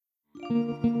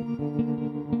Welcome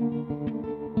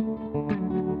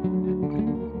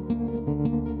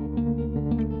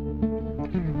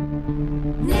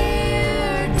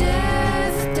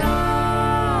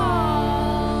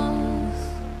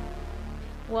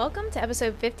to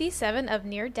episode 57 of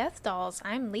Near Death Dolls.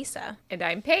 I'm Lisa. And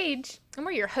I'm Paige. And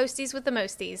we're your hosties with the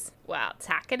mosties. Well,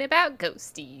 talking about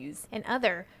ghosties. And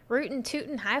other rootin'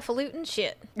 tootin' highfalutin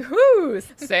shit. Woo!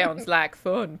 Sounds like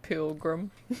fun,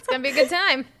 Pilgrim. It's gonna be a good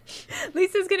time.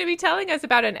 Lisa's gonna be telling us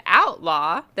about an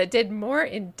outlaw that did more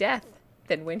in death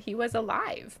than when he was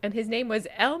alive. And his name was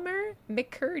Elmer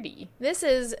McCurdy. This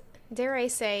is, dare I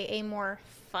say, a more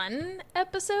fun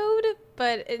episode,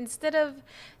 but instead of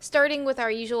starting with our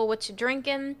usual what you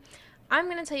drinking, I'm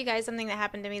going to tell you guys something that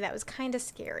happened to me that was kind of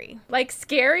scary. Like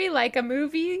scary? Like a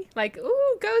movie? Like,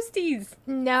 ooh, ghosties.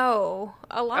 No,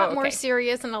 a lot more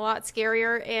serious and a lot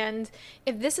scarier. And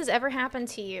if this has ever happened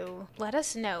to you, let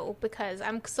us know, because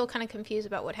I'm still kind of confused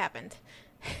about what happened.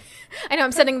 I know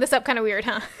I'm setting this up kind of weird,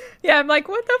 huh? Yeah, I'm like,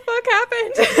 what the fuck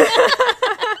happened?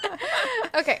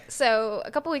 Okay, so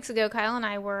a couple weeks ago, Kyle and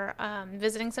I were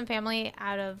visiting some family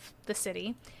out of the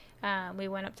city. We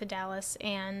went up to Dallas,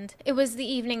 and it was the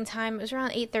evening time. It was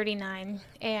around 8:39,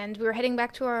 and we were heading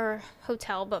back to our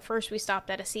hotel, but first we stopped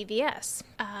at a CVS.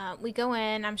 We go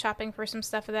in. I'm shopping for some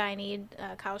stuff that I need.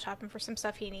 Kyle's shopping for some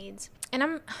stuff he needs.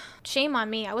 And shame on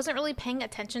me, I wasn't really paying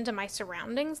attention to my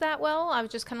surroundings that well. I was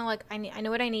just kind of like, I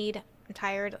know what I need. I'm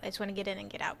tired. I just want to get in and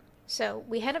get out. So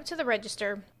we head up to the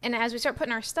register, and as we start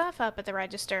putting our stuff up at the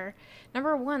register,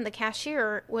 number one, the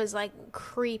cashier was like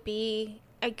creepy.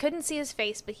 I couldn't see his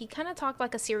face, but he kind of talked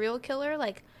like a serial killer,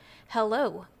 like,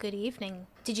 hello, good evening.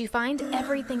 Did you find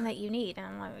everything that you need? And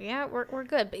I'm like, yeah, we're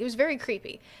good. But he was very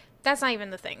creepy. That's not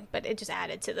even the thing, but it just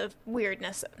added to the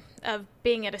weirdness of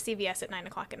being at a CVS at 9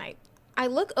 o'clock at night. I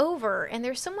look over, and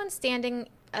there's someone standing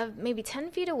maybe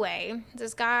 10 feet away.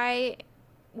 This guy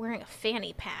wearing a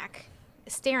fanny pack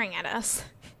staring at us.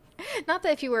 Not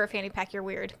that if you wear a fanny pack, you're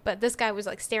weird, but this guy was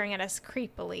like staring at us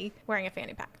creepily wearing a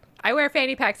fanny pack. I wear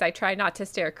fanny packs. I try not to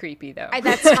stare creepy, though.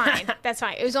 That's fine. That's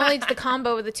fine. It was only the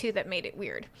combo of the two that made it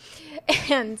weird.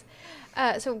 And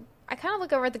so I kind of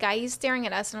look over at the guy. He's staring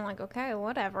at us, and I'm like, okay,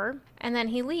 whatever. And then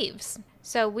he leaves.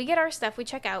 So we get our stuff. We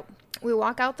check out. We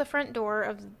walk out the front door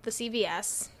of the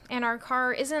CVS, and our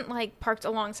car isn't like parked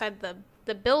alongside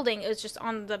the building. It was just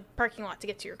on the parking lot to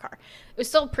get to your car. It was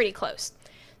still pretty close.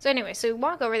 So anyway, so we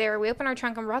walk over there. We open our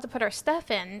trunk, and we're about to put our stuff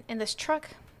in, and this truck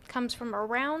comes from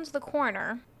around the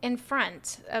corner in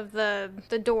front of the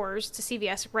doors to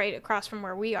CVS right across from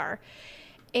where we are.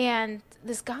 And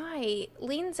this guy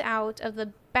leans out of the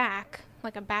back,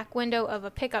 like a back window of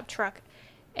a pickup truck,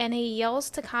 and he yells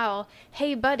to Kyle,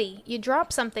 hey, buddy, you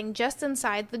dropped something just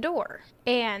inside the door.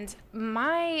 And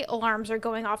my alarms are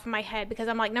going off in my head because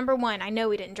I'm like, number one, I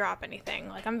know he didn't drop anything.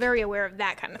 Like, I'm very aware of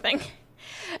that kind of thing.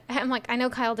 I'm like, I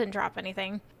know Kyle didn't drop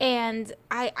anything. And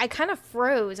I kind of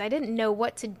froze. I didn't know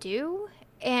what to do.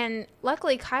 And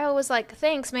luckily, Kyle was like,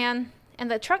 thanks, man.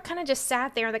 And the truck kind of just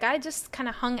sat there. The guy just kind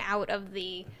of hung out of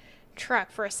the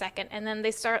truck for a second. And then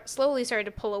they slowly started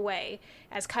to pull away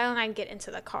as Kyle and I get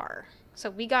into the car. So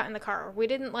we got in the car. We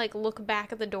didn't like look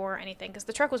back at the door or anything because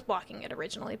the truck was blocking it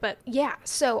originally. But yeah,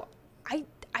 so I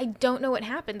don't know what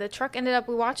happened. The truck ended up,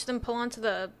 we watched them pull onto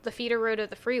the feeder road of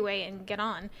the freeway and get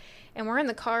on. And we're in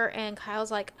the car, and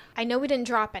Kyle's like, I know we didn't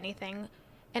drop anything.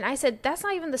 And I said, that's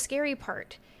not even the scary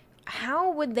part.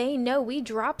 How would they know we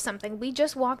dropped something? We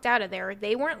just walked out of there.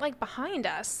 They weren't like behind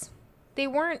us. They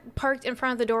weren't parked in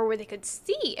front of the door where they could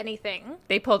see anything.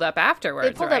 They pulled up afterwards,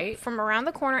 right? They pulled up from around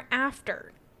the corner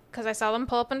after, because I saw them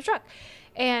pull up in a truck.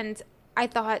 And I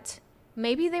thought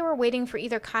maybe they were waiting for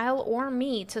either Kyle or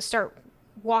me to start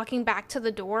walking back to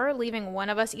the door, leaving one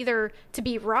of us either to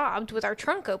be robbed with our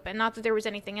trunk open, not that there was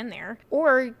anything in there,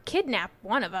 or kidnap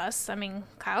one of us. I mean,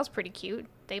 Kyle's pretty cute.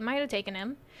 They might have taken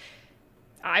him.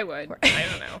 I would. I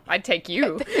don't know. I'd take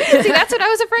you. See, that's what I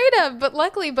was afraid of. But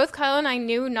luckily, both Kyle and I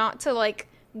knew not to, like,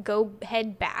 go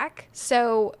head back.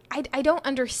 So I don't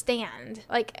understand.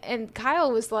 Like, and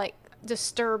Kyle was, like,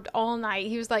 disturbed all night.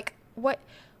 He was like, what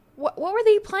were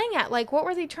they playing at? Like, what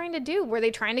were they trying to do? Were they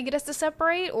trying to get us to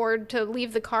separate or to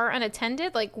leave the car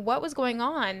unattended? Like, what was going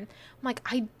on? I'm like,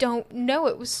 I don't know.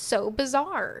 It was so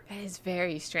bizarre. It is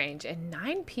very strange. And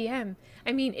 9 p.m.,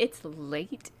 I mean, it's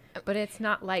late, but it's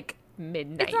not like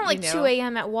midnight. It's not like 2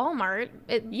 a.m. at Walmart.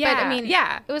 But, I mean,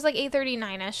 it was like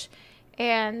 8:39ish.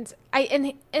 And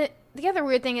the other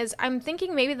weird thing is I'm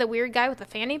thinking maybe the weird guy with the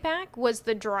fanny pack was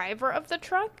the driver of the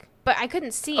truck. But I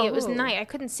couldn't see. It was night. I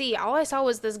couldn't see. All I saw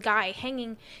was this guy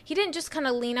hanging. He didn't just kind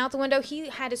of lean out the window. He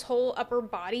had his whole upper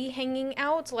body hanging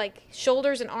out, like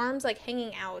shoulders and arms, like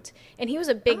hanging out. And he was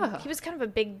he was kind of a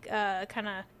big, kind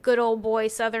of good old boy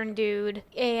Southern dude.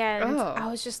 And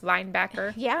I was just...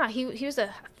 Linebacker. Yeah, he was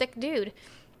a thick dude.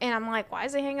 And I'm like, why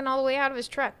is he hanging all the way out of his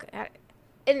truck?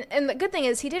 And the good thing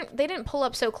is they didn't pull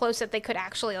up so close that they could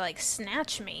actually, like,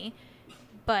 snatch me.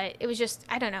 But it was just,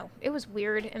 I don't know. It was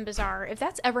weird and bizarre. If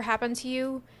that's ever happened to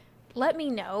you, let me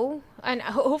know. And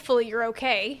hopefully you're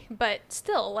okay. But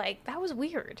still, like, that was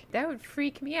weird. That would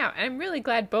freak me out. And I'm really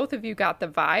glad both of you got the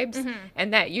vibes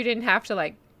and that you didn't have to,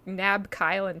 like, nab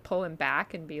Kyle and pull him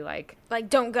back and be like,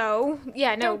 don't go.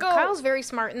 Yeah, no, don't go. Kyle's very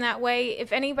smart in that way.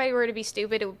 If anybody were to be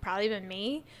stupid, it would probably have been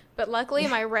me. But luckily,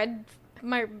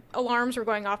 my alarms were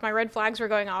going off, my red flags were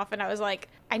going off, and I was like,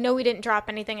 I know we didn't drop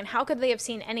anything, and how could they have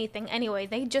seen anything anyway?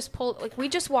 They just pulled, like, we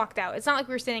just walked out. It's not like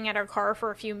we were sitting at our car for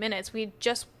a few minutes. We'd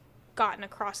just gotten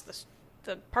across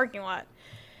the parking lot.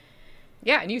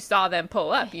 Yeah, and you saw them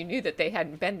pull up. You knew that they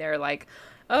hadn't been there, like,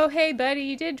 oh, hey, buddy,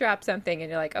 you did drop something, and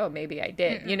you're like, oh, maybe I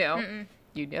did, you know?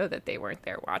 You know that they weren't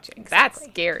there watching. Exactly.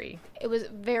 That's scary. It was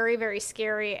very, very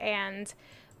scary, and,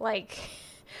 like...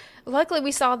 Luckily,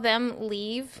 we saw them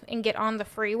leave and get on the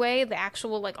freeway, the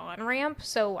actual, like, on-ramp,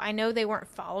 so I know they weren't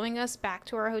following us back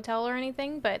to our hotel or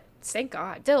anything, but... Thank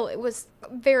God. Still, it was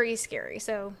very scary,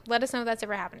 so let us know if that's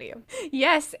ever happened to you.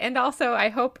 Yes, and also, I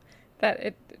hope that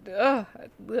it...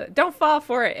 don't fall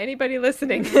for it, anybody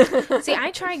listening. See, I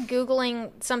tried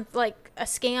Googling a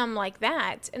scam like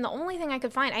that, and the only thing I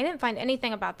could find, I didn't find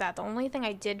anything about that. The only thing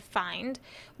I did find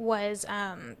was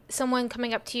someone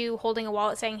coming up to you holding a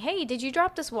wallet saying, hey, did you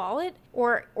drop this wallet?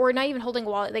 Or not even holding a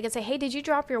wallet. They could say, hey, did you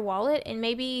drop your wallet? And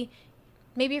maybe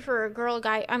for a girl, a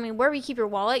guy, I mean, wherever you keep your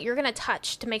wallet, you're going to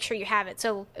touch to make sure you have it.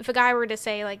 So if a guy were to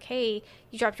say, like, hey,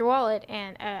 you dropped your wallet,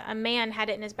 and a man had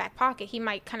it in his back pocket, he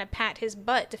might kind of pat his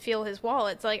butt to feel his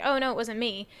wallet. It's like, oh, no, it wasn't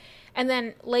me. And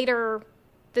then later,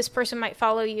 this person might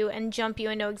follow you and jump you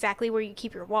and know exactly where you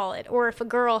keep your wallet. Or if a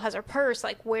girl has her purse,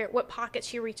 like what pocket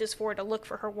she reaches for to look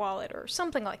for her wallet or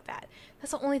something like that.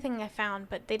 That's the only thing I found,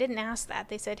 but they didn't ask that.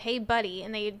 They said, hey, buddy,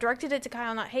 and they directed it to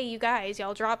Kyle, not, hey, you guys,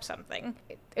 y'all dropped something.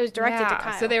 It was directed to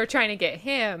Kyle. So they were trying to get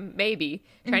him,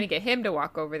 trying to get him to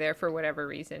walk over there for whatever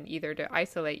reason, either to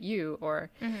isolate you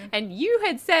or... And you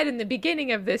had said in the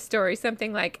beginning of this story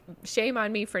something like, shame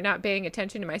on me for not paying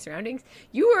attention to my surroundings.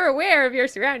 You were aware of your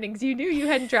surroundings. You knew you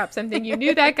hadn't dropped something. You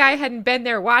knew that guy hadn't been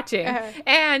there watching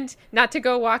and not to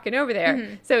go walking over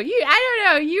there. So I don't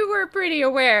know, you were pretty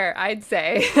aware, I'd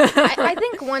say. I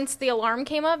think once the alarm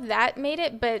came up, that made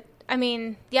it, but I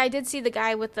mean, yeah, I did see the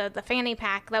guy with the fanny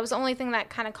pack. That was the only thing that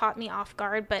kind of caught me off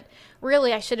guard, but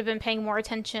really I should have been paying more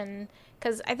attention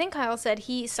because I think Kyle said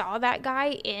he saw that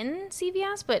guy in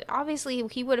CVS, but obviously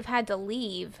he would have had to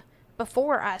leave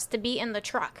before us to be in the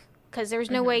truck because there's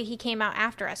no way he came out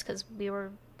after us because we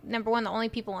were, number one, the only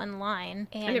people in line.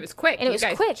 And it was quick. And it was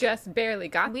quick. Just barely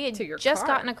got to your car. We had just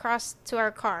gotten across to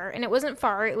our car, and it wasn't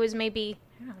far. It was maybe...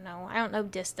 I don't know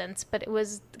distance, but it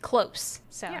was close.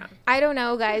 So yeah. I don't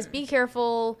know, guys. Be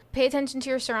careful. Pay attention to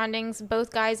your surroundings, both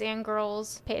guys and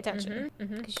girls. Pay attention.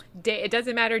 It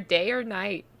doesn't matter day or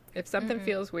night. If something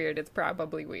feels weird, it's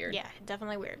probably weird. Yeah,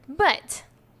 definitely weird. But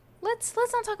let's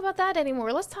not talk about that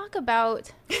anymore. Let's talk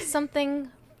about something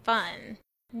fun.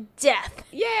 Death.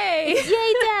 Yay!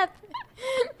 Yay, death!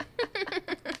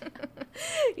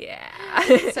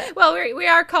 Yeah. Well, we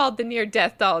are called the Near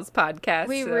Death Dolls podcast.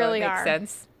 We really are. That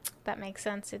makes sense. That makes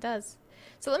sense. It does.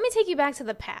 So let me take you back to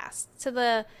the past, to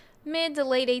the mid to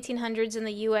late 1800s in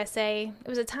the USA. It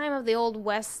was a time of the Old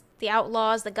West, the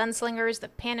outlaws, the gunslingers, the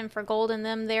panning for gold in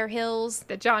them their hills.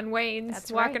 The John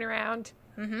Waynes walking around.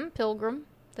 Pilgrim.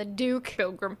 The Duke.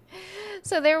 Pilgrim.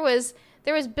 So there was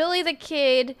Billy the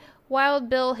Kid, Wild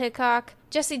Bill Hickok,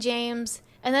 Jesse James,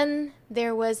 and then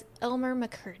there was Elmer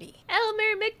McCurdy.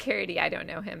 Elmer McCurdy. I don't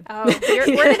know him. Oh, we're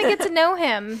going to get to know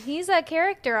him. He's a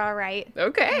character, all right.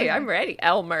 Okay, I'm ready.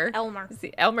 Elmer. Is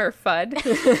he Elmer Fudd?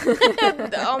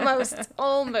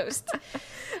 Almost.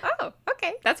 Oh,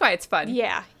 okay. That's why it's fun.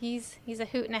 Yeah, he's a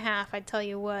hoot and a half, I tell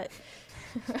you what.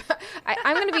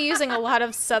 I'm going to be using a lot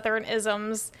of Southern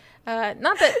isms.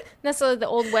 Not that necessarily the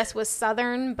Old West was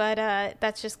Southern, but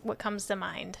that's just what comes to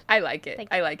mind. I like it.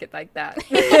 I like it like that.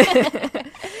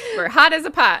 We're hot as a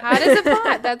pot. Hot as a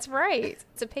pot. That's right.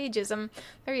 It's a pageism.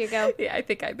 There you go. Yeah, I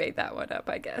think I made that one up,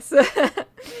 I guess.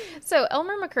 So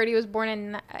Elmer McCurdy was born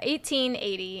in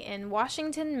 1880 in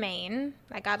Washington, Maine.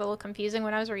 That got a little confusing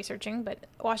when I was researching, but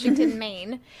Washington,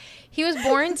 Maine. He was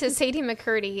born to Sadie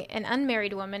McCurdy, an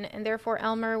unmarried woman, and therefore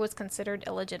Elmer was considered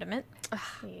illegitimate.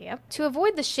 Yep. To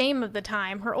avoid the shame of the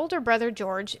time, her older brother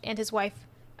George and his wife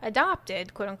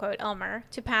adopted, quote-unquote, Elmer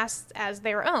to pass as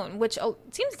their own, which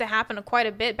seems to happen quite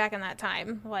a bit back in that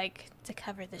time, like, to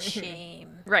cover the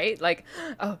shame. Right? Like,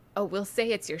 oh, we'll say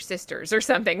it's your sister's or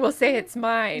something. We'll say it's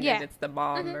mine, Yeah. and it's the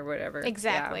mom or whatever.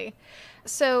 Exactly. Yeah.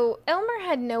 So Elmer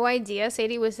had no idea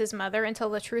Sadie was his mother until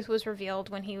the truth was revealed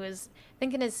when he was, I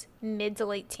think, in his mid to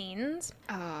late teens.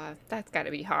 That's got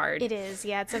to be hard. It is,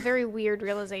 yeah. It's a very weird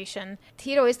realization.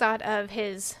 He'd always thought of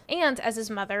his aunt as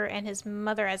his mother and his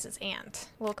mother as his aunt.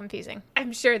 A little confusing.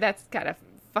 I'm sure that's got to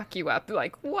fuck you up.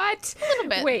 Like, what? A little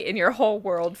bit. Wait, and your whole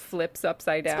world flips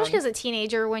upside down. Especially as a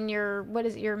teenager when your,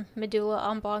 your medulla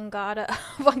oblongata,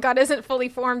 oblongata isn't fully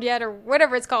formed yet, or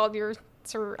whatever it's called,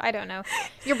 I don't know.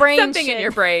 Your brain Something in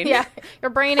your brain. Yeah,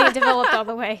 your brain ain't developed all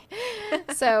the way.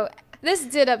 So this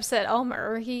did upset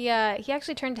Elmer. He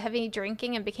actually turned to heavy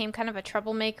drinking and became kind of a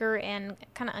troublemaker and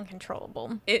kind of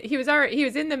uncontrollable. He was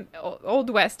in the old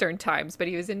Western times, but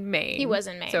he was in Maine. He was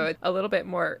in Maine. So a little bit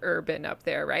more urban up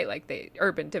there, right? Like the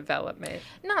urban development.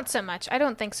 Not so much. I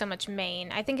don't think so much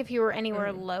Maine. I think if you were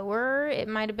anywhere lower, it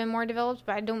might have been more developed,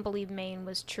 but I don't believe Maine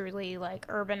was truly like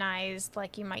urbanized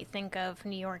like you might think of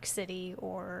New York City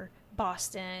or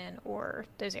Boston or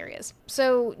those areas.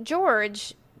 So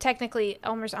George, technically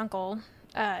Elmer's uncle,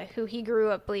 who he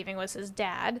grew up believing was his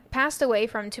dad, passed away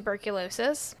from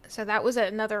tuberculosis. So that was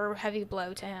another heavy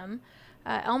blow to him.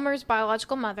 Elmer's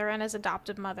biological mother and his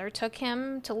adoptive mother took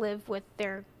him to live with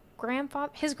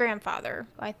his grandfather,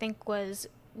 I think was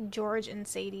George and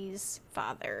Sadie's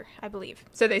father, I believe.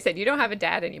 So they said, you don't have a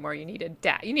dad anymore. You need a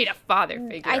dad. You need a father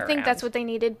figure. I think that's what they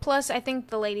needed. Plus, I think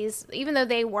the ladies, even though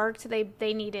they worked,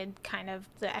 they needed kind of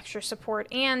the extra support.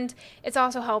 And it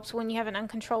also helps when you have an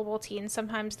uncontrollable teen.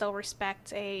 Sometimes they'll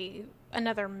respect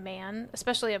another man,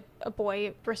 especially a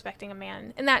boy respecting a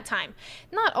man in that time.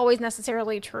 Not always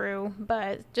necessarily true,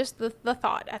 but just the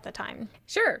thought at the time.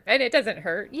 Sure. And it doesn't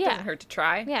hurt. Yeah. It doesn't hurt to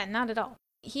try. Yeah, not at all.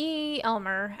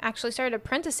 Elmer, actually started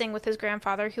apprenticing with his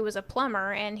grandfather, who was a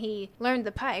plumber, and he learned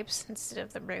the pipes instead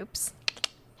of the ropes.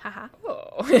 Haha.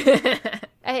 Oh.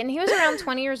 And he was around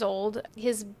 20 years old.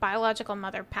 His biological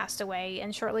mother passed away,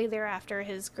 and shortly thereafter,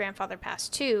 his grandfather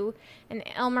passed too. And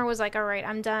Elmer was like, all right,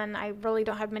 I'm done. I really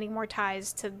don't have many more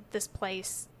ties to this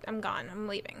place. I'm gone. I'm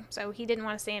leaving. So he didn't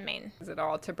want to stay in Maine. Is it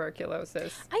all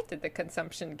tuberculosis? Did the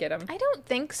consumption get him? I don't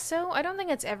think so. I don't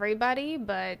think it's everybody,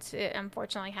 but it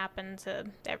unfortunately happened to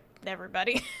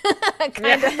everybody.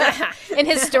 Kind of. In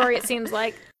his story, it seems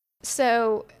like.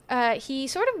 So he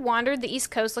sort of wandered the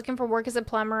East Coast looking for work as a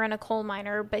plumber and a coal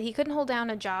miner, but he couldn't hold down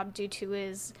a job due to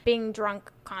his being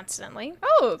drunk constantly.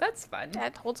 Oh, that's fun.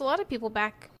 That holds a lot of people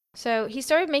back. So he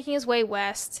started making his way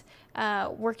west,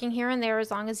 working here and there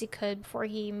as long as he could before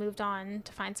he moved on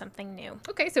to find something new.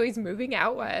 Okay, so he's moving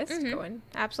out west. Going.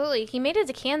 Absolutely. He made it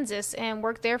to Kansas and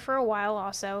worked there for a while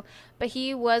also, but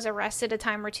he was arrested a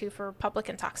time or two for public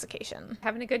intoxication.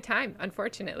 Having a good time,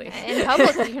 unfortunately. In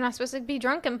public. You're not supposed to be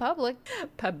drunk in public.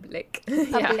 Public.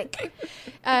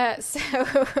 So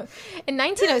in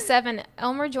 1907,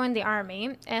 Elmer joined the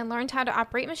Army and learned how to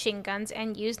operate machine guns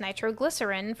and use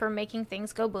nitroglycerin for making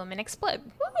things go boom and explode.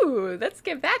 Ooh, let's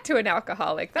give that to an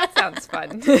alcoholic. That sounds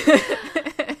fun.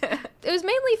 It was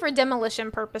mainly for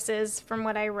demolition purposes, from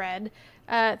what I read.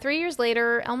 3 years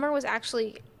later, Elmer was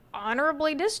actually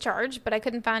honorably discharged, but I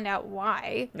couldn't find out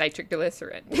why.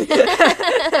 Nitroglycerin. So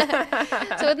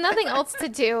with nothing else to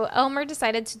do, Elmer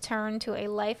decided to turn to a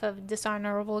life of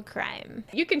dishonorable crime.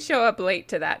 You can show up late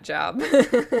to that job.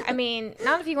 I mean,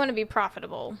 not if you want to be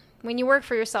profitable. When you work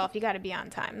for yourself, you got to be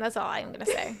on time. That's all I'm going to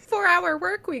say. 4-hour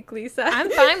work week, Lisa. I'm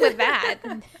fine with that.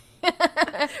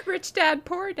 Rich dad,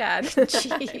 poor dad.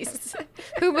 Cheese.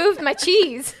 Who moved my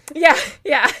cheese? Yeah.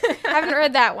 Haven't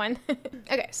read that one.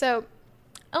 Okay, so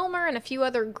Elmer and a few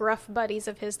other gruff buddies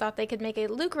of his thought they could make a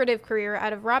lucrative career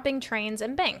out of robbing trains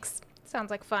and banks. Sounds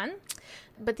like fun.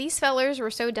 But these fellers were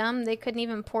so dumb they couldn't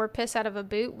even pour piss out of a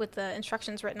boot with the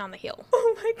instructions written on the heel.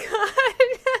 Oh my god.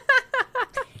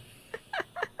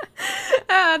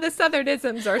 The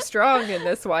Southernisms are strong in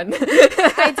this one.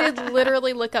 I did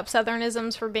literally look up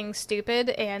Southernisms for being stupid,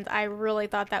 and I really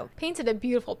thought that painted a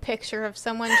beautiful picture of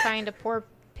someone trying to pour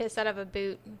piss out of a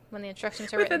boot when the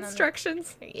instructions are With written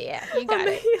instructions. Yeah, you got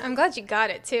it. I'm glad you got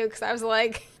it, too, because I was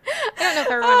like, I don't know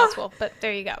if everyone else will, but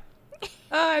there you go.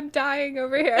 Oh, I'm dying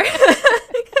over here.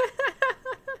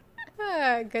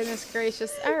 Oh, goodness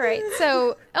gracious. All right.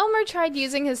 So Elmer tried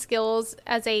using his skills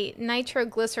as a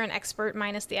nitroglycerin expert,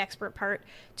 minus the expert part,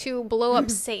 to blow up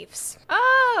safes.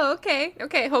 Oh, okay.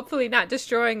 Okay, hopefully not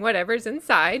destroying whatever's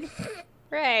inside.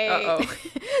 Right. Uh-oh.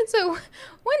 So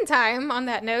one time, on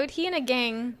that note, he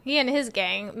and his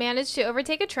gang managed to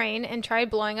overtake a train and tried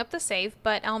blowing up the safe,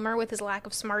 but Elmer, with his lack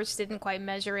of smarts, didn't quite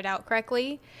measure it out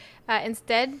correctly.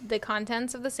 Instead, the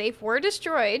contents of the safe were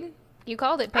destroyed. You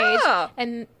called it, Paige. Oh.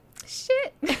 And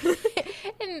Shit.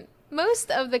 and most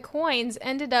of the coins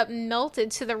ended up melted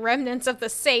to the remnants of the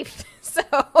safe. So,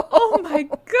 Oh my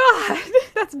god.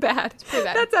 That's bad. pretty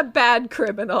bad. That's a bad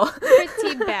criminal.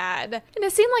 pretty bad. And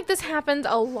it seemed like this happened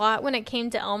a lot when it came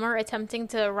to Elmer attempting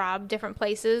to rob different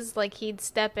places. Like, he'd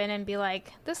step in and be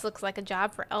like, this looks like a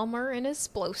job for Elmer and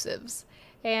explosives.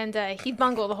 And he'd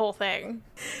bungle the whole thing.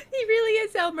 He really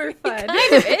is Elmer Fudd.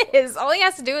 Kind of is. All he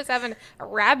has to do is have a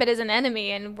rabbit as an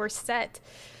enemy, and we're set.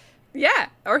 Yeah,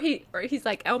 or he's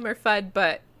like Elmer Fudd,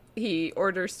 but he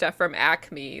orders stuff from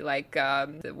Acme, like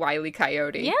the Wile E.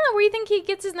 Coyote. Yeah, where do you think he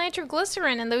gets his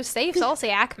nitroglycerin? And those safes all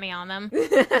say Acme on them.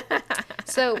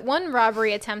 So one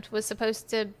robbery attempt was supposed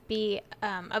to be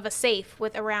of a safe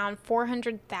with around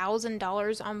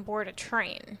 $400,000 on board a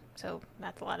train. So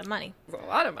that's a lot of money. A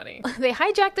lot of money. They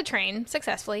hijacked the train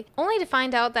successfully, only to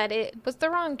find out that it was the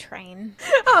wrong train.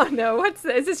 Oh no, what's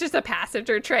this? Is this just a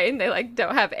passenger train? They like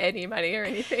don't have any money or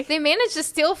anything. They managed to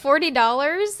steal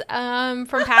 $40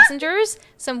 from passengers,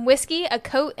 some whiskey, a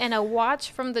coat, and a watch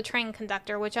from the train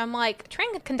conductor, which I'm like,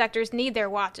 train conductors need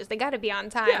their watches. They got to be on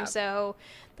time. Yeah. So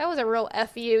that was a real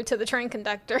FU to the train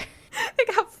conductor. They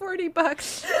got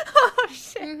 $40. Oh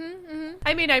shit.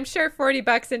 I mean, I'm sure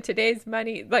 $40 in today's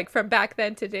money, like from back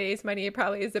then to today's money, it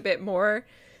probably is a bit more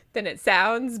than it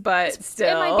sounds, but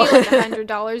still. It might be like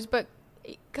 $100, but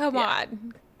come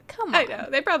on. Come on. I know.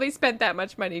 They probably spent that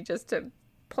much money just to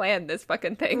plan this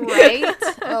fucking thing. Right?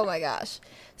 Oh my gosh.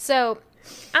 So,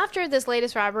 after this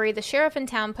latest robbery, the sheriff in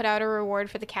town put out a reward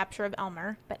for the capture of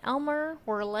Elmer, but Elmer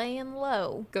were laying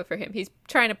low. Good for him. He's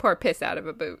trying to pour piss out of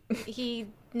a boot. He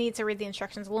needs to read the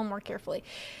instructions a little more carefully.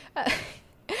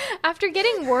 After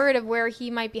getting word of where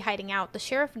he might be hiding out, the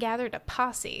sheriff gathered a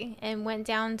posse and went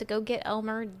down to go get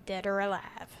Elmer dead or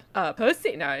alive.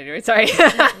 Pussy? No, anyway, sorry.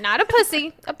 Not a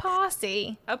pussy, a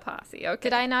possy. A posse, okay.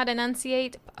 Did I not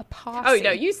enunciate a posse? Oh,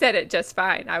 no, you said it just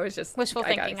fine. I was just... Wishful got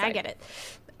thinking, I excited. get it.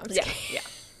 I'm just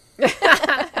Yeah, kidding.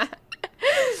 yeah.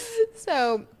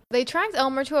 So they tracked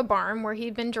Elmer to a barn where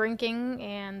he'd been drinking,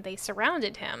 and they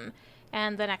surrounded him.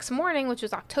 And the next morning, which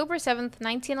was October 7th,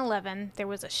 1911, there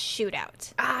was a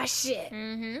shootout. Ah, shit.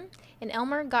 And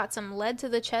Elmer got some lead to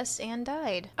the chest and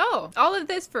died. Oh, all of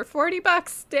this for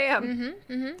 $40? Damn.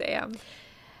 Damn.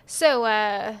 So,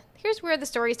 here's where the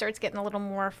story starts getting a little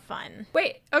more fun.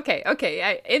 Wait,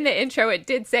 okay. In the intro, it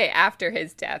did say after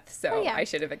his death, so Oh, yeah. I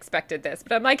should have expected this.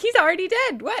 But I'm like, he's already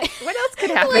dead. What else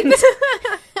could happen?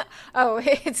 Oh,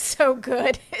 it's so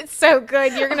good. It's so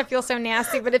good. You're going to feel so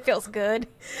nasty, but it feels good.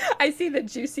 I see the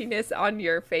juiciness on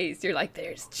your face. You're like,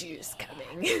 there's juice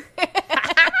coming.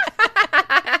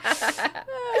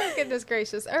 Oh, goodness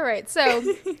gracious. All right, so,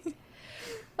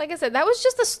 like I said, that was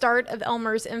just the start of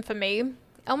Elmer's infamy.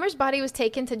 Elmer's body was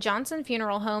taken to Johnson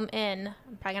Funeral Home in,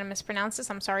 I'm probably going to mispronounce this,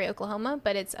 I'm sorry, Oklahoma,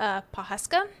 but it's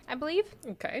Pawhuska, I believe,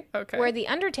 Okay. where the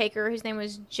undertaker, whose name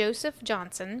was Joseph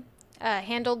Johnson,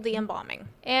 handled the embalming.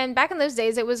 And back in those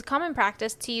days, it was common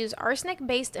practice to use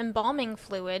arsenic-based embalming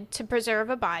fluid to preserve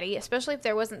a body, especially if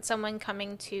there wasn't someone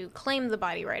coming to claim the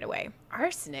body right away.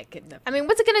 Arsenic in the... I mean,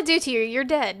 what's it going to do to you? You're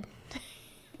dead.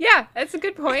 Yeah, that's a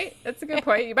good point.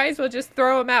 You might as well just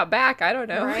throw him out back. I don't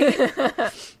know.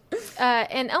 Right?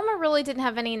 And Elmer really didn't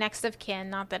have any next of kin,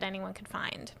 not that anyone could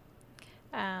find.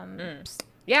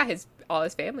 Yeah, all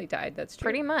his family died. That's true.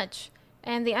 Pretty much.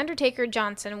 And the Undertaker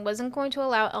Johnson wasn't going to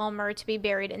allow Elmer to be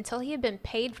buried until he had been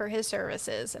paid for his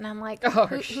services. And I'm like, Oh,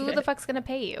 who shit. the fuck's going to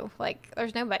pay you? Like,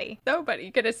 there's nobody. Nobody.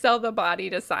 You gonna sell the body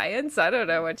to science? I don't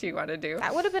know what you want to do.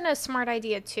 That would have been a smart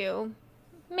idea, too.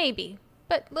 Maybe.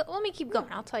 But let me keep going.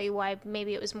 I'll tell you why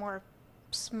maybe it was more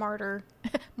smarter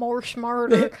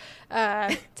to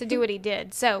do what he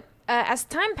did. So, as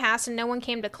time passed and no one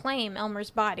came to claim Elmer's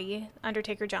body,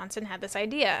 Undertaker Johnson had this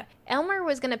idea. Elmer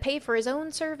was going to pay for his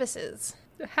own services.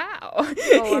 How?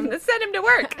 I'm- Let's send him to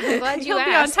work. I'm glad you He'll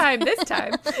asked. be on time this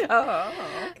time. Oh,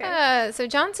 okay. So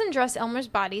Johnson dressed Elmer's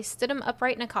body, stood him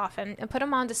upright in a coffin, and put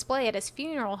him on display at his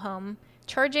funeral home,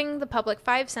 charging the public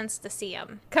 5 cents to see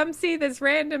him. Come see this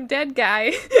random dead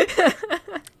guy.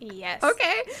 Yes.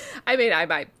 Okay. I mean,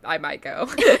 I might go.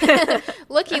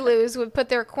 Looky-loos would put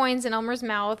their coins in Elmer's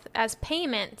mouth as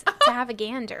payment to have a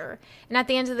gander. And at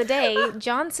the end of the day,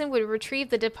 Johnson would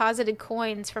retrieve the deposited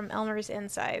coins from Elmer's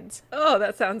insides. Oh,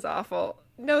 that sounds awful.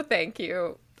 No, thank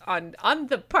you. On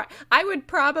the part, I would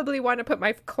probably want to put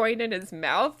my coin in his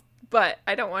mouth, but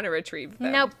I don't want to retrieve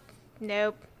them.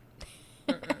 Nope.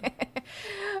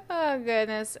 Oh,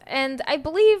 goodness. And I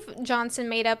believe Johnson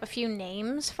made up a few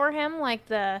names for him, like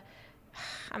I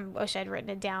wish I'd written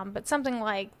it down, but something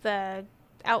like the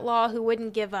outlaw who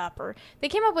wouldn't give up, or they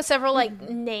came up with several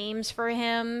names for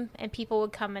him, and people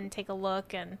would come and take a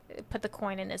look and put the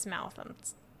coin in his mouth, and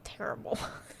it's terrible.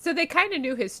 So they kind of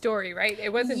knew his story, right?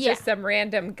 It wasn't just some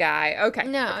random guy. Okay.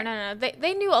 No.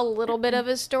 They knew a little bit of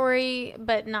his story,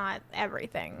 but not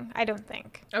everything, I don't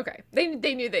think. Okay. They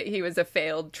knew that he was a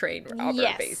failed train robber,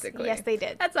 basically. Yes, they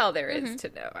did. That's all there is to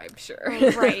know, I'm sure.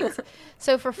 Right.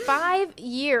 So for 5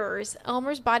 years,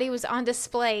 Elmer's body was on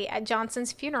display at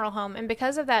Johnson's funeral home, and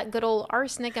because of that good old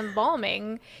arsenic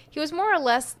embalming, he was more or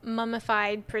less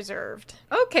mummified, preserved.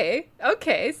 Okay.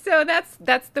 So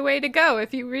that's the way to go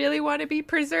if you really want to be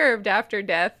preserved after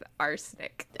death.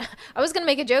 Arsenic. I was gonna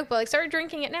make a joke, but like, start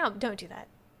drinking it now. Don't do that.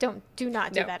 Do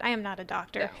not do that. I am not a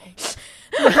doctor.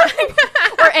 No.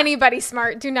 Or anybody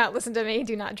smart. Do not listen to me.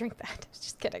 Do not drink that.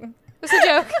 Just kidding. It was a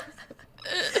joke.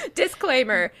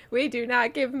 Disclaimer, we do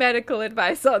not give medical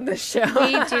advice on this show.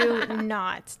 We do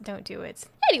not. Don't do it.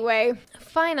 Anyway,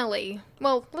 finally,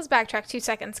 well, let's backtrack 2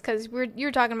 seconds, because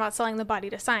you're talking about selling the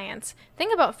body to science.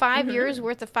 Think about 5 years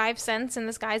worth of 5 cents in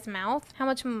this guy's mouth. How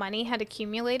much money had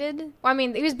accumulated? Well, I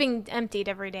mean, he was being emptied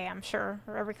every day, I'm sure,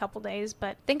 or every couple days,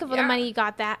 but think of the money you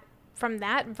got from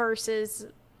that versus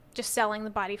just selling the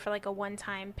body for like a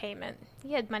one-time payment.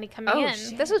 He had money coming in.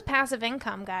 Shit. This was passive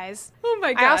income, guys. Oh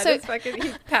my god,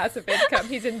 he's passive income.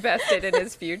 He's invested in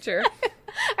his future.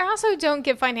 I also don't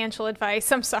give financial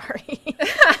advice. I'm sorry.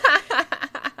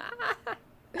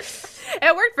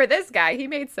 It worked for this guy. He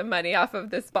made some money off of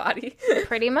this body.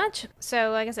 Pretty much.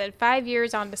 So, like I said, 5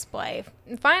 years on display.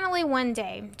 And finally, one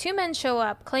day, 2 men show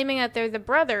up claiming that they're the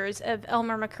brothers of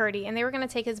Elmer McCurdy, and they were going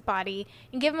to take his body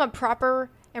and give him a proper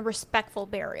and respectful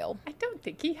burial. I don't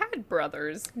think he had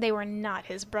brothers. They were not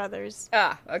his brothers.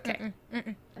 Ah, okay.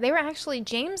 They were actually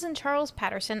James and Charles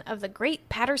Patterson of the Great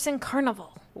Patterson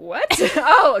Carnival. What?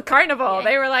 Oh, a carnival. Yeah.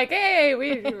 They were like, hey,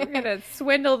 we're going to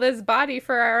swindle this body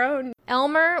for our own.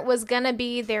 Elmer was going to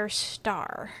be their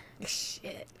star.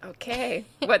 Shit. Okay.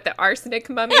 What, the arsenic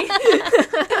mummy?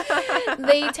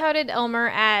 They touted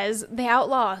Elmer as the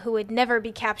outlaw who would never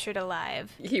be captured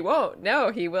alive. He won't.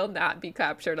 No, he will not be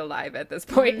captured alive at this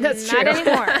point. That's true. Not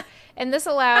anymore. And this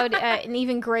allowed an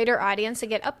even greater audience to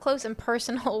get up close and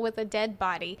personal with a dead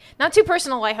body. Not too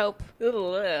personal, I hope.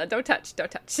 Ugh, don't touch.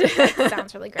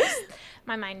 Sounds really gross.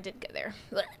 My mind did go there.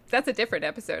 That's a different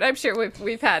episode. I'm sure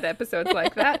we've had episodes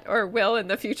like that, or will in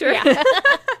the future. Yeah.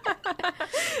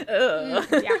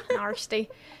 Yeah, nasty.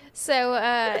 So,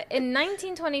 in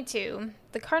 1922,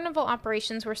 the carnival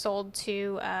operations were sold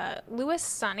to Louis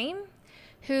Sonny,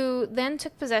 who then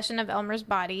took possession of Elmer's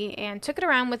body and took it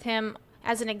around with him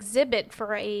as an exhibit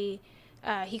for he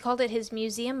called it his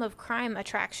Museum of Crime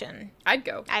attraction. I'd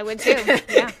go. I would too,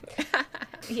 yeah.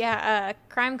 Yeah,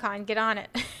 Crime Con, get on it.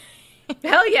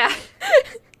 Hell yeah.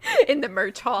 In the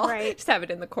merch hall. Right. Just have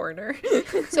it in the corner.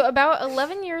 So about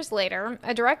 11 years later,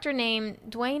 a director named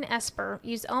Dwayne Esper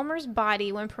used Elmer's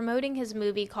body when promoting his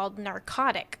movie called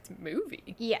Narcotic.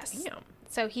 Movie? Yes. Damn.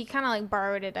 So he kind of like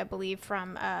borrowed it, I believe,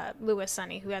 from Louis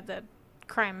Sonny, who had the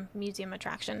crime museum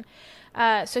attraction.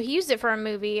 So he used it for a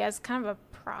movie as kind of a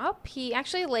prop. He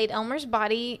actually laid Elmer's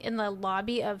body in the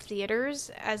lobby of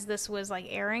theaters as this was like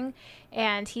airing,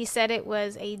 and he said it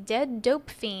was a dead dope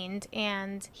fiend,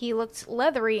 and he looked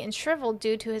leathery and shriveled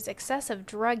due to his excessive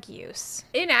drug use.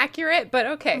 Inaccurate, but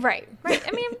okay. Right.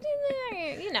 I mean,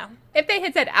 you know. If they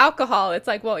had said alcohol, it's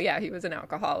like, well, yeah, he was an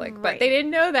alcoholic. Right. But they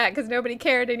didn't know that because nobody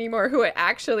cared anymore who it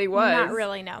actually was. Not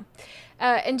really, no.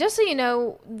 And just so you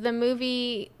know,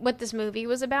 what this movie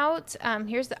was about,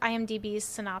 here's the IMDb's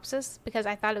synopsis, because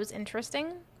I thought it was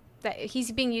interesting that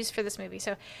he's being used for this movie.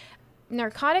 So,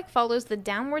 Narcotic follows the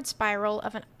downward spiral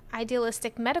of an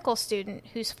idealistic medical student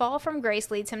whose fall from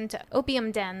grace leads him to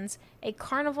opium dens, a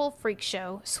carnival freak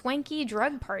show, swanky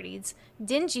drug parties,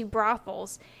 dingy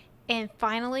brothels, and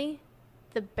finally,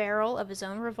 the barrel of his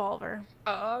own revolver.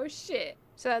 Oh, shit.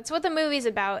 So that's what the movie's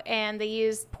about, and they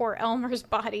used poor Elmer's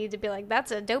body to be like,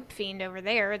 that's a dope fiend over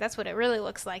there. That's what it really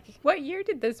looks like. What year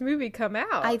did this movie come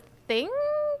out? I think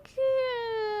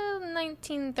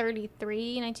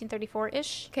 1933,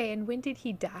 1934-ish. Okay, and when did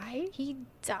he die? He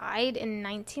died in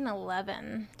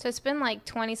 1911. So it's been like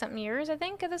 20-something years, I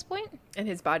think, at this point. And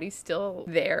his body's still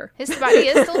there. His body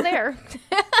is still there.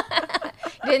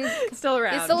 Still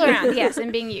around. It's still around, yes,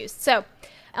 and being used. So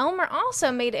Elmer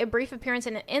also made a brief appearance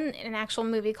in an actual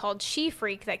movie called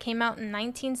She-Freak that came out in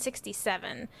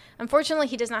 1967. Unfortunately,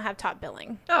 he does not have top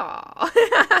billing. Aw.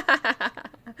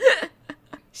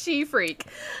 She-Freak.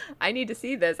 I need to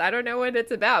see this. I don't know what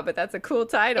it's about, but that's a cool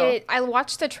title. I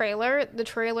watched the trailer. The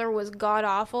trailer was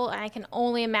god-awful, and I can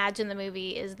only imagine the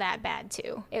movie is that bad,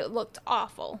 too. It looked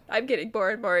awful. I'm getting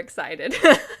more and more excited.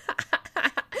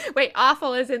 Wait,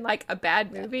 awful is in like a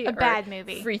bad movie? A bad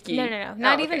movie. Freaky? No.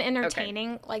 Not Oh, even okay,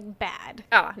 entertaining, like bad.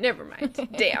 Oh, never mind.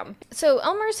 Damn. So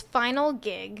Elmer's final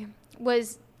gig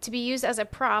was to be used as a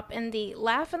prop in the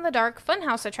Laugh in the Dark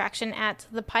Funhouse attraction at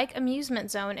the Pike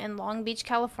Amusement Zone in Long Beach,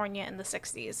 California in the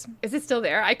 60s. Is it still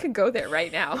there? I could go there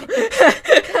right now.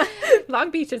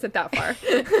 Long Beach isn't that far.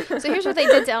 So here's what they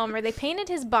did to Elmer. They painted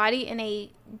his body in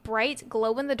a bright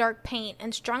glow-in-the-dark paint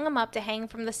and strung him up to hang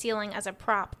from the ceiling as a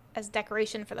prop, as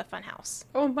decoration for the funhouse.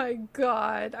 Oh my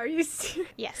God. Are you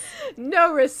serious? Yes.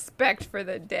 No respect for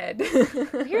the dead.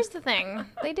 Here's the thing.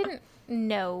 They didn't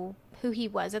know who he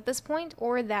was at this point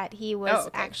or that he was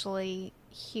actually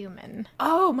human.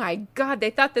 Oh my God. They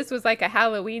thought this was like a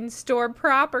Halloween store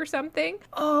prop or something.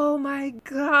 Oh my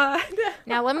God.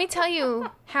 Now, let me tell you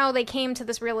how they came to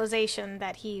this realization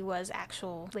that he was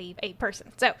actually a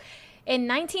person. So, in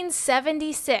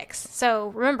 1976, so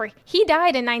remember, he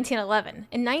died in 1911.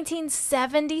 In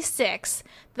 1976,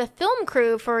 the film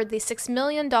crew for The $6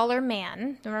 Million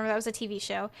Man, remember that was a TV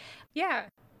show? Yeah.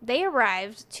 They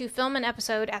arrived to film an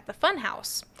episode at the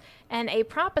Funhouse, and a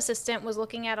prop assistant was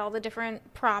looking at all the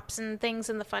different props and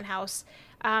things in the Funhouse.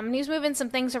 And he was moving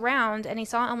some things around, and he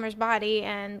saw Elmer's body,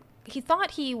 and he thought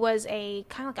he was a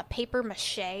kind of like a paper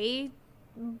mache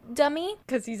dummy.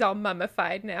 Because he's all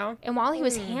mummified now. And while he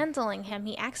was handling him,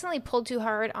 he accidentally pulled too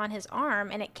hard on his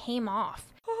arm, and it came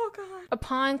off. Oh God.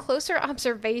 Upon closer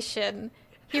observation,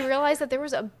 he realized that there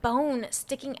was a bone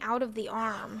sticking out of the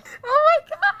arm. Oh my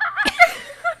God.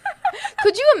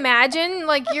 Could you imagine?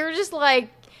 Like, you're just, like,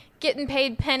 getting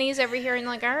paid pennies over here and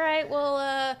like, all right, well,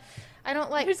 I don't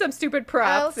like... Here's some stupid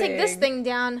prop let's take this thing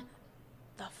down.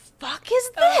 The fuck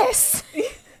is Oh. this?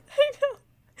 I know.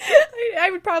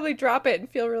 I would probably drop it and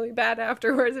feel really bad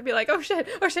afterwards and be like, oh shit,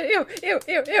 ew, ew,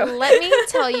 ew, ew. Let me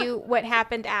tell you what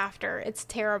happened after. It's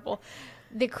terrible.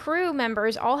 The crew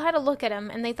members all had a look at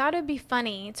him, and they thought it would be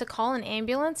funny to call an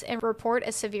ambulance and report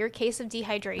a severe case of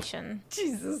dehydration.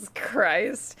 Jesus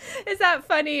Christ. Is that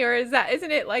funny, or isn't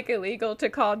it like illegal to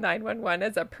call 911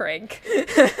 as a prank?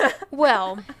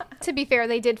 Well, to be fair,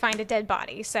 they did find a dead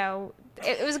body, so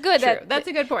it was good. True. That's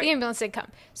a good point. The ambulance did come.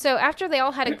 So after they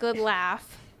all had a good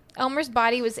laugh, Elmer's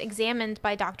body was examined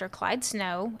by Dr. Clyde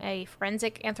Snow, a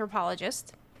forensic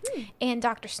anthropologist. And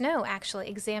Dr. Snow actually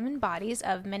examined bodies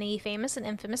of many famous and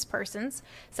infamous persons,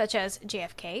 such as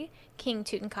JFK, King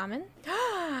Tutankhamun.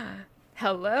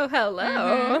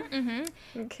 Hello.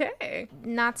 Okay.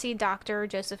 Nazi Dr.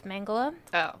 Joseph Mengele.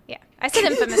 Oh. Yeah, I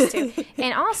said infamous too.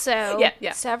 And also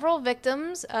Yeah. several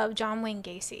victims of John Wayne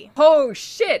Gacy. Oh,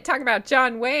 shit. Talking about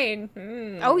John Wayne.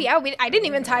 Oh, yeah. I didn't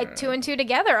even tie 2 and 2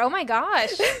 together. Oh, my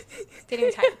gosh.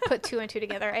 Didn't even put 2 and 2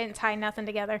 together. I didn't tie nothing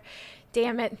together.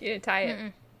 Damn it. You didn't tie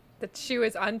it. The shoe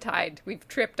is untied. We've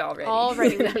tripped already.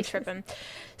 Already we'd be tripping.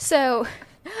 So,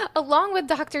 along with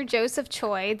Dr. Joseph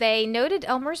Choi, they noted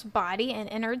Elmer's body and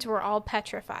innards were all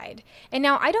petrified. And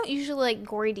now, I don't usually like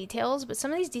gory details, but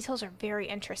some of these details are very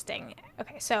interesting.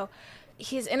 Okay, so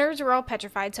his innards were all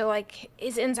petrified, so like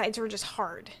his insides were just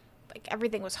hard. Like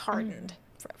everything was hardened.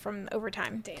 From over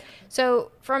time. Damn.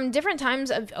 So, from different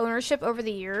times of ownership over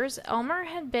the years, Elmer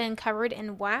had been covered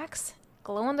in wax,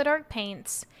 glow-in-the-dark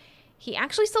paints. He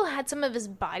actually still had some of his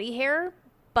body hair,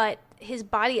 but his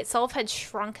body itself had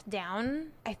shrunk down.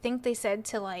 I think they said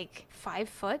to like 5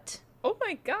 foot. Oh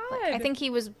my God. I think he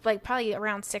was like probably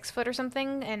around 6 foot or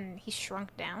something, and he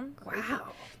shrunk down.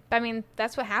 Wow. But I mean,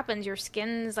 that's what happens. Your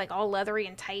skin's like all leathery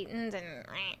and tightened, and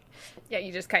Yeah,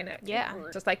 you just kind of... Yeah.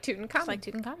 Just like Tutankhamun. just like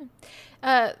Tutankhamun.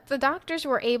 The doctors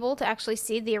were able to actually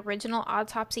see the original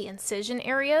autopsy incision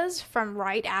areas from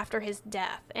right after his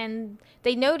death. And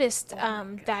they noticed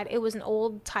that it was an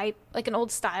old type, like an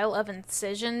old style of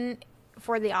incision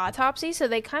for the autopsy. So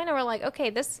they kind of were like,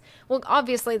 okay,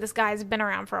 obviously this guy's been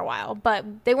around for a while, but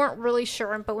they weren't really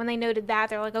sure. But when they noted that,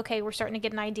 they're like, okay, we're starting to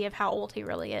get an idea of how old he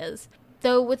really is.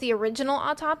 Though with the original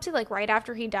autopsy, like right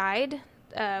after he died,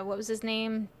 what was his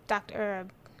name? Dr.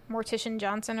 Mortician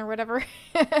Johnson or whatever.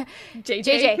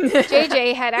 JJ.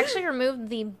 JJ had actually removed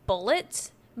the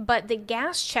bullet but the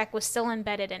gas check was still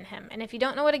embedded in him. And if you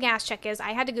don't know what a gas check is,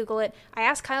 I had to Google it. I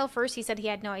asked Kyle first. He said he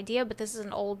had no idea, but this is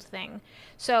an old thing.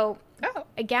 So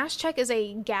a gas check is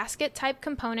a gasket-type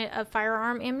component of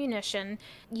firearm ammunition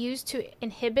used to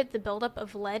inhibit the buildup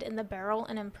of lead in the barrel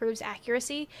and improves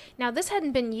accuracy. Now, this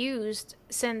hadn't been used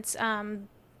since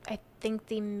I think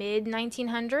the mid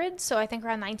 1900s, so I think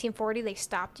around 1940 they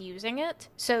stopped using it.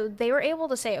 So they were able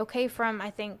to say, okay, from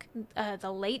I think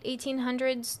the late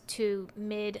 1800s to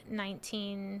mid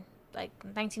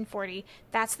 1940,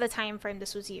 that's the time frame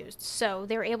this was used. So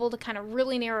they were able to kind of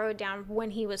really narrow it down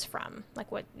when he was from,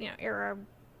 like what era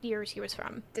years he was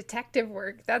from. Detective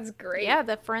work, that's great. Yeah,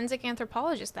 the forensic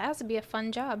anthropologist, that has to be a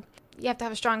fun job. You have to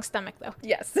have a strong stomach, though.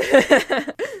 Yes.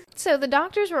 So the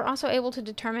doctors were also able to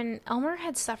determine Elmer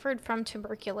had suffered from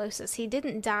tuberculosis. He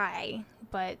didn't die,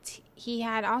 but he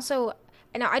had also...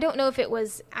 Now, I don't know if it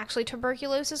was actually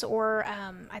tuberculosis or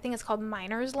I think it's called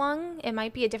miner's lung. It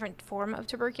might be a different form of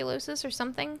tuberculosis or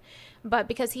something. But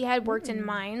because he had worked in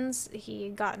mines, he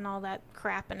had gotten all that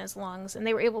crap in his lungs, and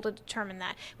they were able to determine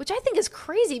that, which I think is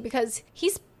crazy because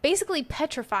he's basically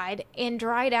petrified and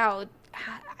dried out.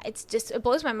 It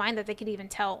blows my mind that they could even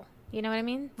tell. You know what I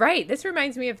mean? Right. This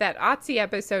reminds me of that Otzi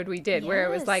episode we did where it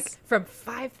was like from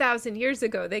 5,000 years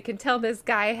ago, they can tell this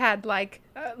guy had like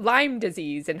Lyme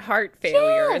disease and heart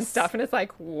failure and stuff. And it's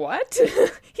like, what?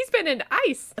 He's been in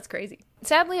ice. That's crazy.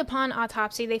 Sadly, upon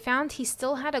autopsy, they found he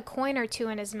still had a coin or two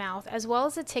in his mouth, as well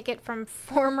as a ticket from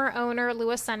former owner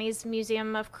Louis Sonny's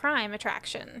Museum of Crime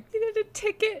attraction. He had a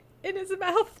ticket in his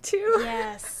mouth too.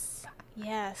 Yes.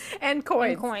 Yes. And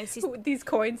coins. These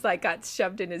coins like got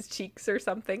shoved in his cheeks or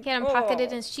something. He had them pocketed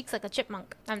in his cheeks like a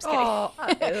chipmunk. I'm just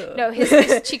kidding. No,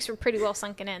 his cheeks were pretty well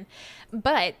sunken in.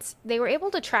 But they were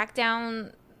able to track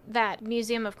down that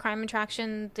Museum of Crime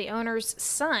attraction, the owner's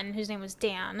son, whose name was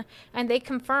Dan, and they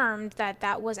confirmed that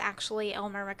that was actually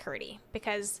Elmer McCurdy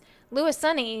because Louis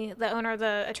Sonny, the owner of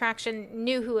the attraction,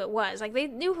 knew who it was. Like, they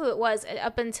knew who it was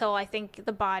up until, I think,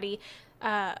 the body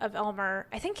of Elmer.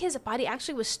 I think his body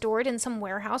actually was stored in some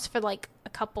warehouse for like a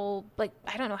couple, like,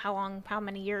 I don't know how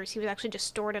many years. He was actually just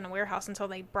stored in a warehouse until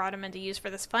they brought him into use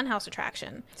for this funhouse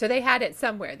attraction. So they had it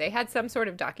somewhere. They had some sort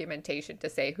of documentation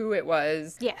to say who it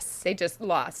was. Yes. They just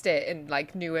lost it, and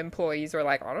like new employees were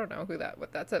like, I don't know who that was.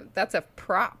 That's a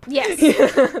prop. Yes.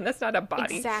 That's not a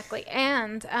body. Exactly.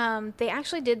 And they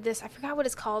actually did this, I forgot what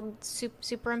it's called,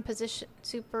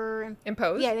 superimposition.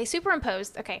 Imposed? Yeah, they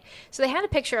superimposed. Okay. So they had a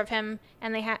picture of him,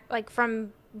 and they had, like,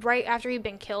 from right after he'd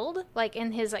been killed, like,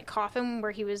 in his, like, coffin where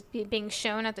he was being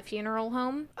shown at the funeral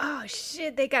home. Oh,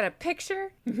 shit. They got a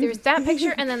picture? There's that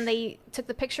picture, and then they took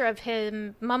the picture of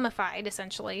him mummified,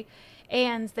 essentially,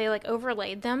 and they, like,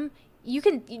 overlaid them. You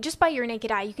can, just by your naked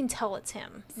eye, you can tell it's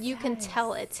him. You can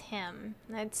tell it's him.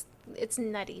 It's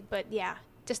nutty, but yeah.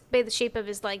 Just by the shape of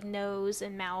his, like, nose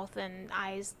and mouth and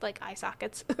eyes, like eye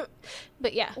sockets.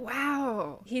 But yeah.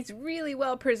 Wow. He's really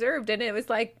well preserved. And it was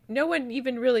like, no one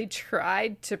even really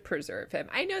tried to preserve him.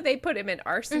 I know they put him in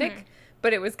arsenic,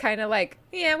 but it was kind of like,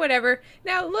 yeah, whatever.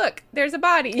 Now look, there's a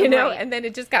body, you know? Right. And then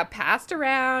it just got passed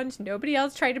around. Nobody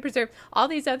else tried to preserve. All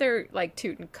these other, like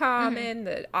Tutankhamun,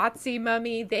 the Otzi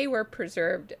mummy, they were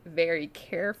preserved very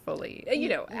carefully, you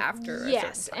know, after.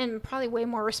 Yes, and probably way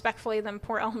more respectfully than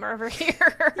poor Elmer over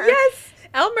here. Yes.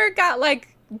 Elmer got like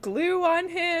glue on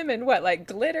him and like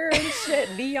glitter and shit,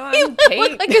 neon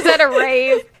paint. Like he's at a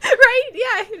rave. Right?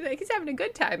 Yeah. Like he's having a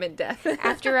good time in death.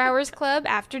 After hours club,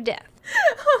 after death.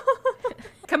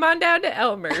 Come on down to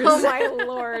Elmer's. Oh my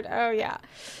Lord. Oh yeah.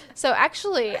 So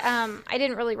actually, I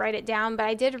didn't really write it down, but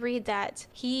I did read that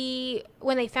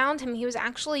when they found him, he was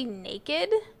actually naked.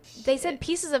 They said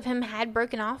pieces of him had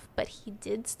broken off, but he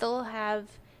did still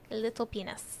have a little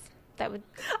penis. That would...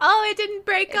 Oh, it didn't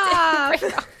break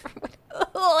off.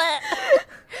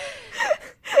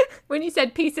 When you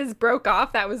said pieces broke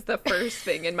off, that was the first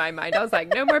thing in my mind. I was like,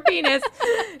 no more penis.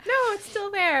 No, it's still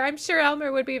there. I'm sure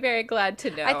Elmer would be very glad to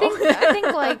know. I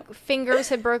think like fingers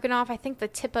had broken off. I think the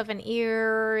tip of an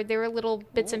ear. There were little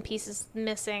bits and pieces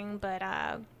missing, but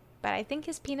I think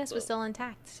his penis was still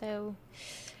intact. So,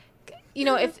 you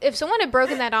know, if someone had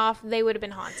broken that off, they would have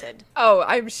been haunted. Oh,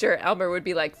 I'm sure Elmer would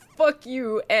be like, fuck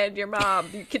you and your mom.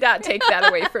 You cannot take that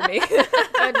away from me.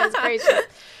 Goodness gracious.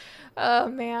 Oh,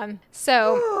 man.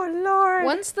 So, oh, Lord.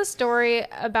 Once the story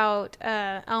about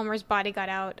Elmer's body got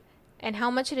out and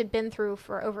how much it had been through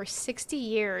for over 60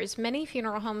 years, many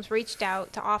funeral homes reached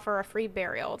out to offer a free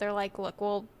burial. They're like, look,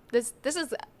 well, this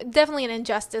is definitely an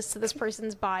injustice to this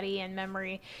person's body and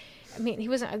memory. I mean, he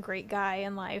wasn't a great guy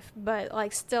in life, but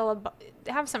like still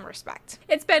have some respect.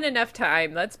 It's been enough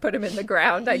time. Let's put him in the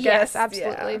ground, I Yes, guess.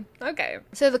 absolutely. Yeah. Okay.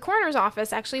 So the coroner's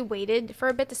office actually waited for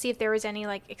a bit to see if there was any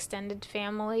like extended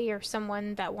family or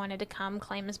someone that wanted to come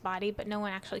claim his body, but no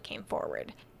one actually came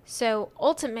forward. So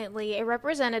ultimately, a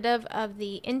representative of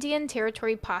the Indian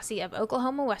Territory Posse of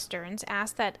Oklahoma Westerns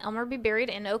asked that Elmer be buried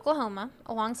in Oklahoma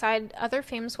alongside other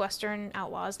famous Western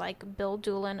outlaws like Bill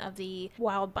Doolin of the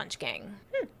Wild Bunch Gang.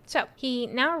 So he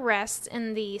now rests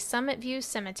in the Summit View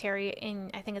Cemetery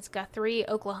in, I think it's Guthrie,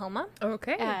 Oklahoma.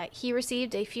 Okay. He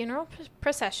received a funeral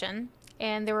procession,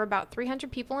 and there were about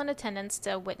 300 people in attendance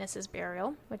to witness his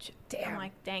burial, which I'm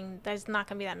like, dang, there's not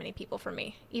going to be that many people for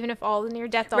me. Even if all the Near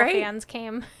Death Doll fans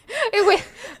came, I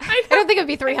don't think it would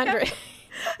be 300.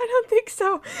 I don't think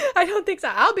so.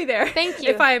 I'll be there. Thank you.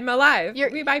 If I'm alive.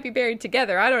 We might be buried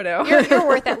together. I don't know. You're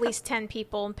worth at least 10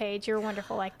 people, Paige. You're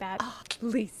wonderful like that. Oh,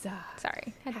 Lisa.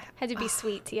 Sorry. Had to be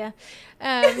sweet to you.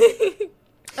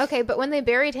 Okay, but when they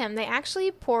buried him, they actually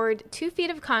poured 2 feet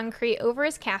of concrete over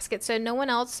his casket so no one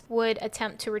else would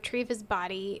attempt to retrieve his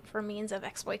body for means of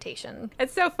exploitation.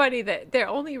 It's so funny that the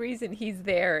only reason he's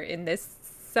there in this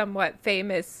somewhat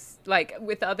famous, like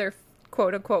with other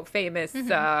quote-unquote famous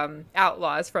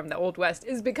outlaws from the Old West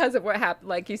is because of what happened,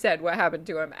 like you said, what happened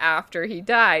to him after he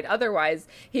died. Otherwise,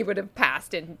 he would have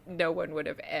passed and no one would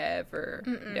have ever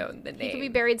known the name. He could be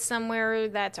buried somewhere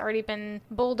that's already been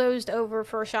bulldozed over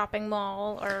for a shopping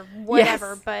mall or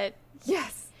whatever, but...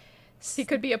 Yes. He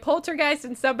could be a poltergeist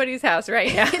in somebody's house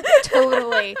right now.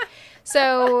 Totally.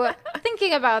 So,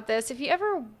 thinking about this, if you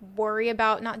ever worry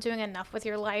about not doing enough with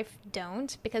your life,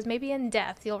 don't. Because maybe in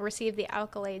death, you'll receive the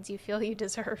accolades you feel you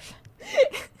deserve.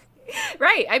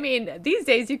 Right. I mean, these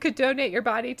days you could donate your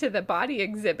body to the body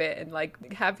exhibit and,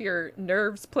 like, have your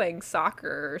nerves playing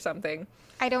soccer or something.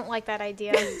 I don't like that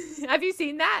idea. Have you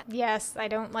seen that? Yes, I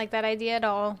don't like that idea at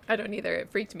all. I don't either. It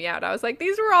freaked me out. I was like,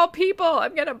 these were all people.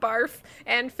 I'm going to barf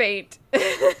and faint.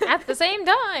 At the same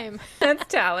time. That's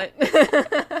talent.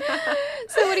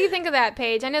 So what do you think of that,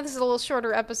 Paige? I know this is a little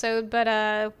shorter episode,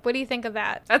 but what do you think of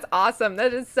that? That's awesome.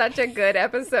 That is such a good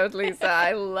episode, Lisa.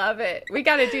 I love it. We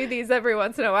got to do these every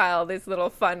once in a while, these little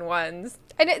fun ones.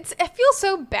 And I feel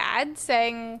so bad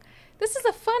saying... This is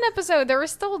a fun episode. There was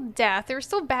still death. There were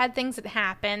still bad things that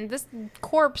happened. This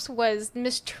corpse was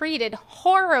mistreated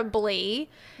horribly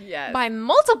by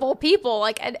multiple people.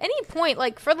 Like, at any point,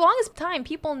 like, for the longest time,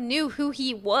 people knew who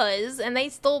he was, and they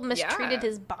still mistreated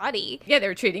his body. Yeah, they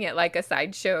were treating it like a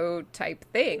sideshow type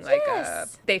thing. Like,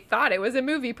 they thought it was a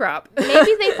movie prop.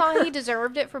 Maybe they thought he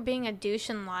deserved it for being a douche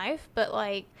in life, but,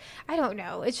 like, I don't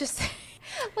know. It's just,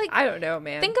 like... I don't know,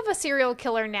 man. Think of a serial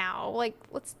killer now. Like,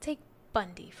 let's take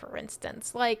Bundy, for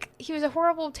instance. Like, he was a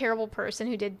horrible, terrible person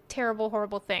who did terrible,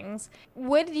 horrible things.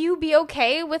 Would you be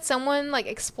okay with someone, like,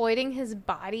 exploiting his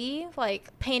body? Like,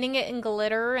 painting it in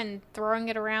glitter and throwing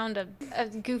it around a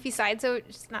goofy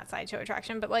not sideshow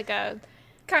attraction, but like a...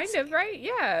 Kind of, right?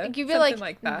 Yeah. You'd be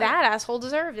like that asshole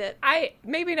deserved it.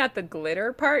 Maybe not the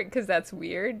glitter part, because that's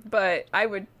weird, but I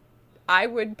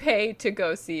would pay to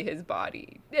go see his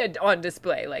body on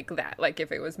display like that. Like, if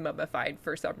it was mummified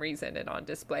for some reason and on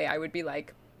display, I would be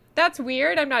like, that's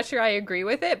weird. I'm not sure I agree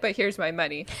with it, but here's my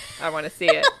money. I want to see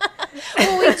it.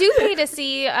 Well, we do pay to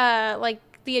see, like,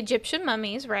 the Egyptian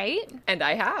mummies, right? And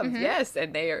I have, yes.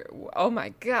 And they are, oh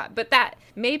my God. But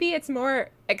maybe it's more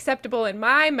acceptable in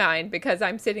my mind because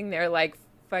I'm sitting there like,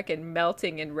 fucking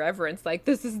melting in reverence, like,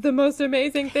 this is the most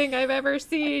amazing thing I've ever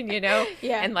seen, you know?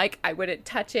 Yeah. And like, I wouldn't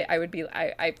touch it.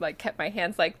 I like kept my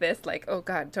hands like this, like, oh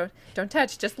God, don't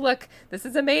touch, just look, this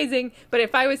is amazing. But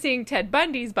if I was seeing Ted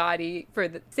Bundy's body for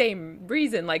the same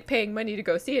reason, like paying money to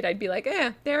go see it, I'd be like,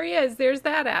 there he is, there's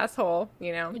that asshole,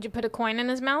 you know? Would you put a coin in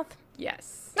his mouth?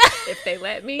 Yes. If they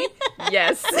let me,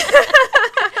 yes.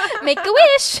 Make a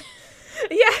wish.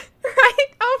 Yeah, right?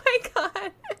 Oh my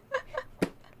God.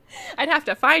 I'd have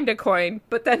to find a coin,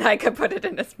 but then I could put it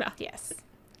in his mouth. Yes,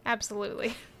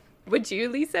 absolutely. Would you,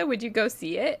 Lisa? Would you go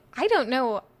see it? I don't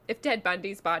know. If Ted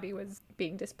Bundy's body was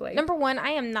being displayed. Number one, I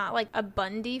am not, like, a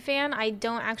Bundy fan. I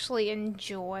don't actually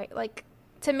enjoy, like,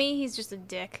 to me, he's just a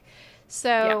dick.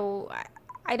 So, yeah.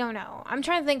 I don't know. I'm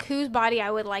trying to think whose body I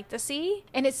would like to see.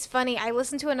 And it's funny, I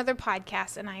listened to another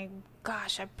podcast, and I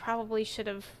probably should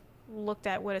have looked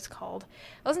at what it's called.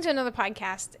 I listened to another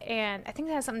podcast, and I think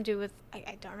that has something to do with,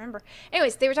 I don't remember.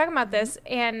 Anyways, they were talking about this,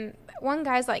 and one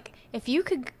guy's like, if you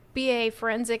could be a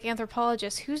forensic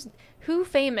anthropologist, who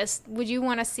famous would you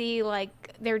want to see,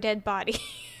 like, their dead body?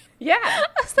 Yeah.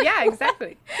 Like, yeah,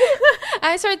 exactly.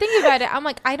 I started thinking about it. I'm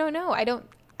like, I don't know. I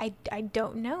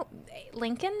don't know.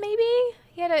 Lincoln, maybe?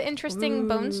 He had an interesting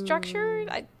bone structure.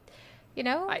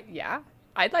 Yeah.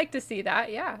 I'd like to see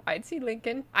that. Yeah, I'd see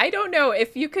Lincoln. I don't know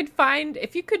if you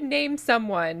could name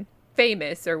someone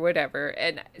famous or whatever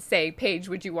and say, Paige,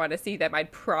 would you want to see them?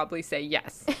 I'd probably say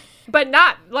yes. But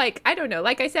not like, I don't know.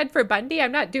 Like I said, for Bundy,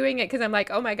 I'm not doing it because I'm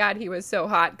like, oh my God, he was so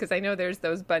hot. Because I know there's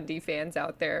those Bundy fans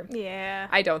out there. Yeah.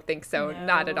 I don't think so. No.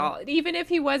 Not at all. Even if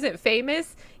he wasn't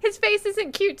famous, his face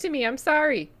isn't cute to me. I'm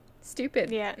sorry. Stupid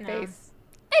face.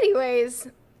 Anyways,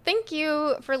 thank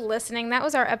you for listening. That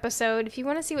was our episode. If you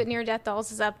want to see what Near Death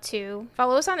Dolls is up to,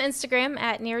 follow us on Instagram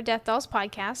at Near Death Dolls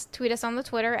Podcast. Tweet us on the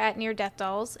Twitter at Near Death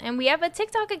Dolls. And we have a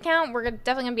TikTok account. We're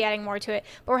definitely going to be adding more to it,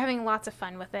 but we're having lots of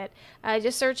fun with it.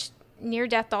 Just search Near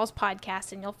Death Dolls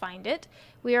Podcast and you'll find it.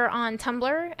 We are on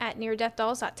Tumblr at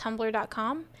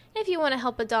neardeathDolls.tumblr.com. And if you want to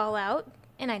help a doll out,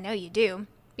 and I know you do,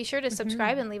 be sure to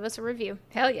subscribe and leave us a review.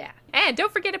 Hell yeah. And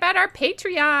don't forget about our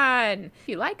Patreon. If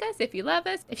you like us, if you love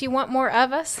us, if you want more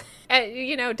of us,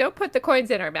 don't put the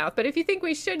coins in our mouth. But if you think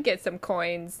we should get some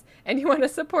coins and you want to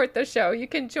support the show, you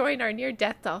can join our Near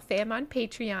Death Doll fam on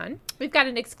Patreon. We've got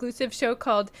an exclusive show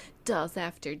called Dolls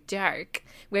After Dark,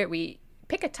 where we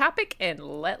pick a topic and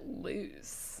let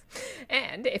loose.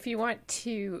 And if you want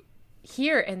to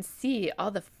hear and see all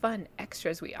the fun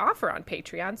extras we offer on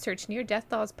Patreon, search Near Death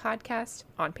Dolls Podcast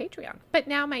on Patreon. But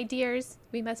now, my dears,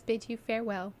 we must bid you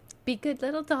farewell. Be good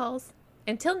little dolls.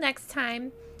 Until next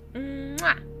time,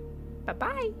 mwah.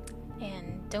 Bye-bye.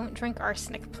 And don't drink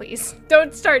arsenic, please.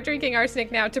 Don't start drinking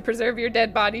arsenic now to preserve your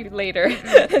dead body later.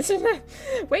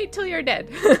 Wait till you're dead.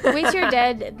 Wait till you're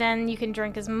dead, then you can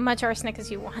drink as much arsenic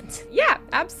as you want. Yeah,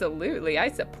 absolutely. I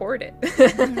support it.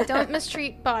 Don't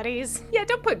mistreat bodies. Yeah,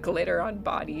 don't put glitter on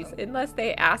bodies unless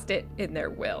they asked it in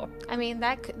their will. I mean,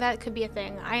 that could be a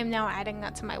thing. I am now adding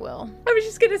that to my will. I was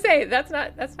just going to say, that's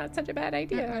not such a bad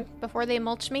idea. Before they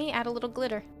mulch me, add a little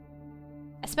glitter.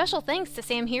 A special thanks to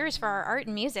Sam Hears for our art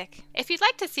and music. If you'd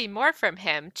like to see more from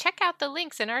him, check out the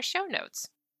links in our show notes.